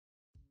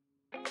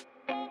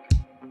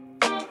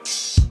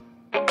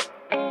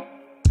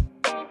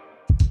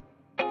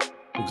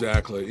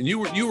Exactly. And you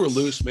were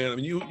loose, man. I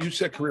mean, you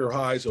set career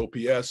highs,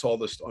 OPS, all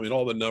this. I mean,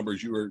 all the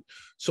numbers. You were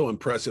so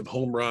impressive.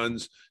 Home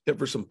runs, hit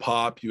for some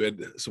pop. You had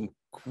some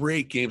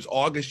great games.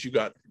 August, you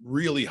got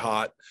really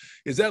hot.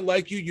 Is that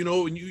like you? You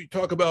know, when you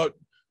talk about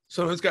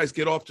sometimes guys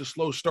get off to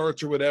slow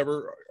starts or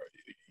whatever,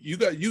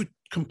 you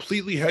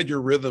completely had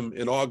your rhythm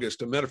in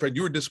August. As a matter of fact,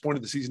 you were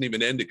disappointed the season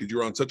even ended because you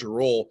were on such a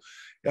roll.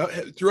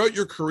 Throughout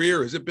your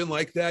career, has it been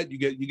like that? You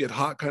get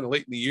hot kind of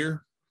late in the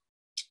year?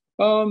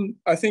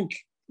 I think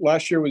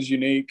last year was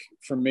unique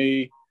for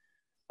me.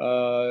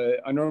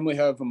 I normally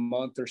have a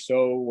month or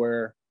so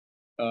where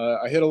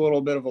I hit a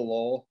little bit of a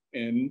lull,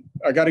 and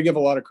I got to give a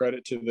lot of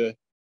credit to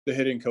the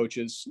hitting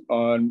coaches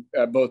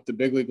at both the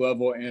big league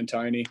level and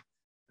tiny.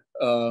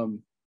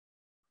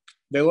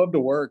 They love to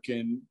work,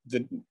 and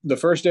the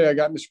first day I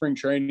got into spring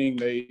training,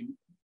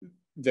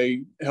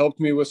 they helped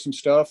me with some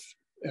stuff,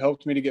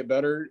 helped me to get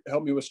better,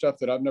 helped me with stuff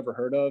that I've never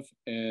heard of,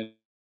 and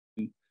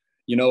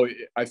you know,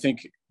 I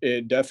think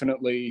it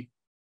definitely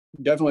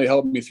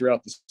helped me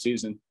throughout the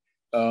season.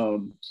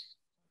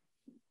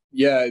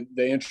 Yeah,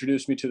 they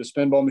introduced me to the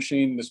spin ball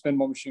machine. The spin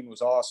ball machine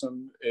was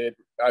awesome.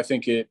 I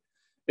think it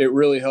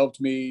really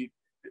helped me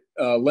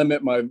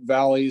limit my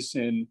valleys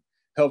and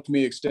helped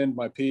me extend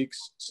my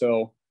peaks.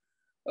 So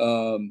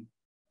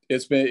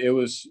it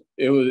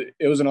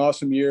was an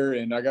awesome year,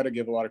 and I got to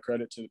give a lot of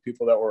credit to the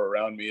people that were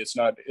around me. It's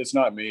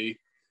not me.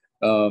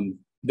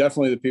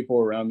 Definitely the people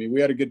around me. We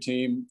had a good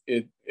team.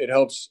 It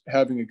helps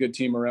having a good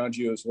team around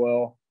you as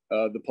well.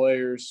 The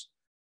players,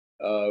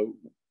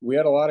 we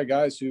had a lot of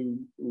guys who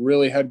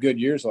really had good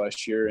years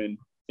last year, and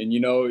you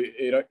know,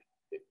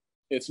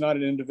 it's not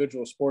an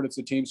individual sport, it's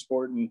a team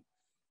sport, and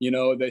you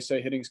know, they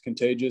say hitting's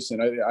contagious,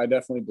 and I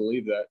definitely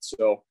believe that.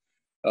 So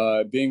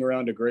being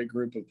around a great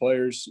group of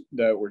players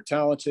that were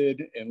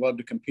talented and loved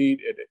to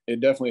compete,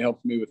 it definitely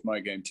helped me with my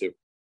game too.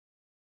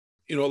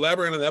 You know,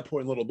 elaborate on that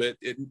point a little bit.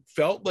 It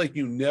felt like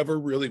you never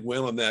really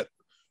went on that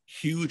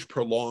huge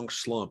prolonged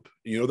slump.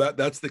 You know,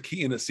 that's the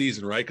key in a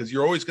season, right? Because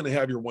you're always going to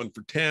have your 1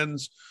 for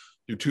 10s,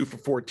 your 2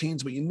 for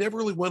 14s, but you never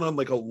really went on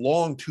like a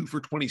long 2 for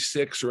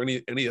 26 or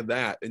any of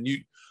that. And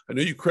I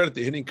know you credit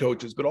the hitting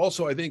coaches, but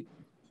also I think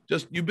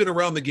just you've been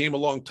around the game a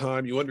long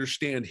time. You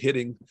understand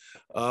hitting.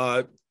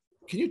 Can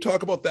you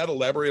talk about that?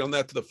 Elaborate on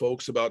that to the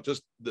folks about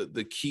just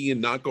the key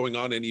in not going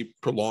on any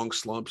prolonged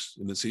slumps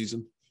in the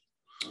season.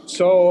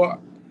 So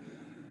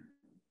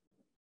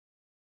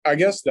I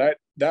guess that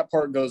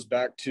part goes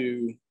back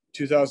to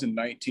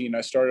 2019.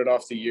 I started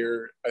off the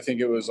year, I think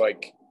it was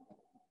like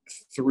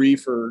 3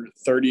 for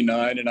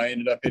 39, and I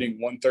ended up hitting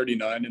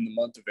 139 in the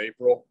month of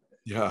April.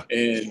 Yeah.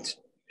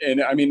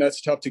 And I mean,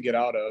 that's tough to get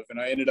out of. And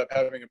I ended up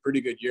having a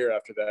pretty good year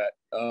after that.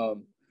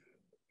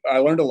 I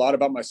learned a lot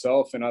about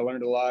myself, and I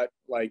learned a lot,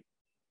 like,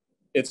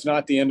 it's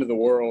not the end of the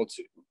world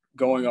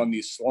going on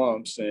these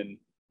slumps, and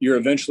you're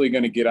eventually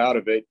going to get out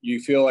of it. You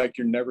feel like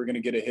you're never going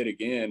to get a hit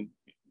again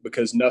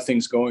because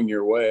nothing's going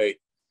your way.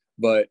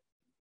 But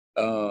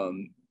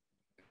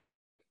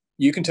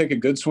you can take a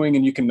good swing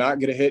and you can not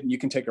get a hit, and you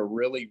can take a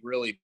really,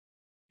 really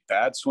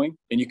bad swing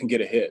and you can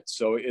get a hit.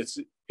 So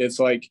it's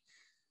like,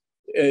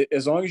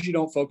 as long as you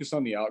don't focus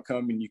on the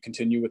outcome and you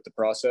continue with the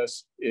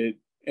process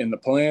and the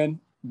plan,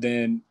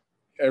 then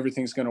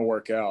everything's going to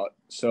work out.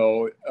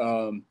 So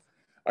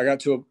I got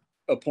to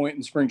a point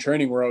in spring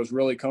training where I was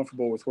really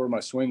comfortable with where my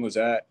swing was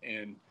at,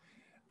 and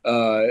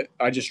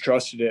I just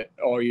trusted it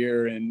all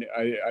year, and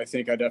I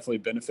think I definitely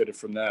benefited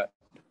from that.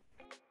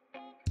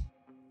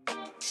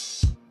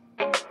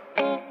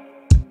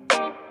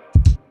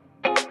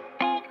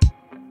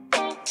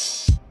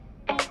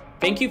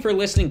 Thank you for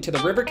listening to the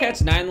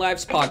Rivercats 9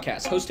 Lives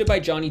podcast, hosted by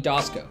Johnny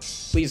Dosco.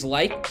 Please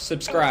like,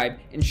 subscribe,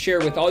 and share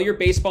with all your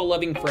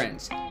baseball-loving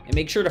friends. And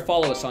make sure to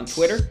follow us on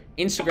Twitter,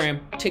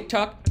 Instagram,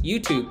 TikTok,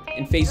 YouTube,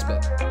 and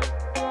Facebook.